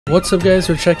What's up guys,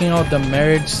 we're checking out the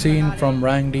marriage scene from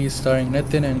Rank D starring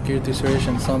Nithin and Keerthy Suresh,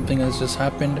 and something has just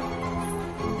happened.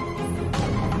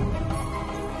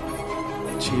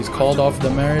 She's called off the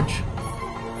marriage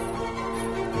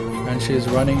and she's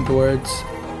running towards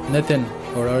Nithin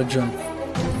or Arjun.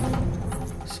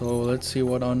 So let's see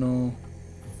what Anu...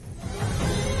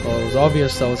 Well, it was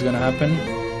obvious that was gonna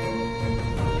happen.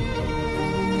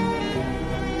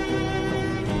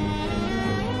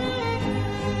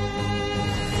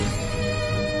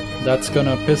 That's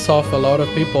gonna piss off a lot of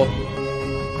people.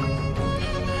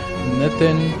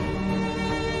 Nithin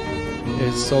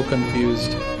is so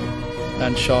confused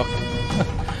and shocked.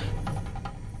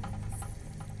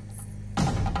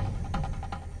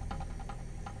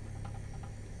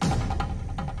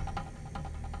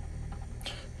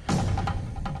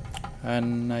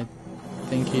 And I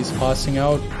think he's passing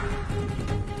out.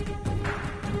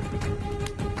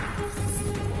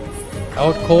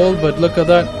 Out cold, but look at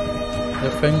that. The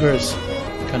fingers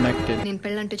connected.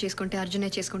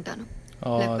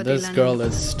 Oh, this girl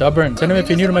is stubborn. So anyway, if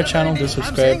you're new to my channel, do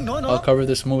subscribe. I'll cover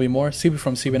this movie more. CB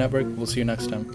from CB Network. We'll see you next time.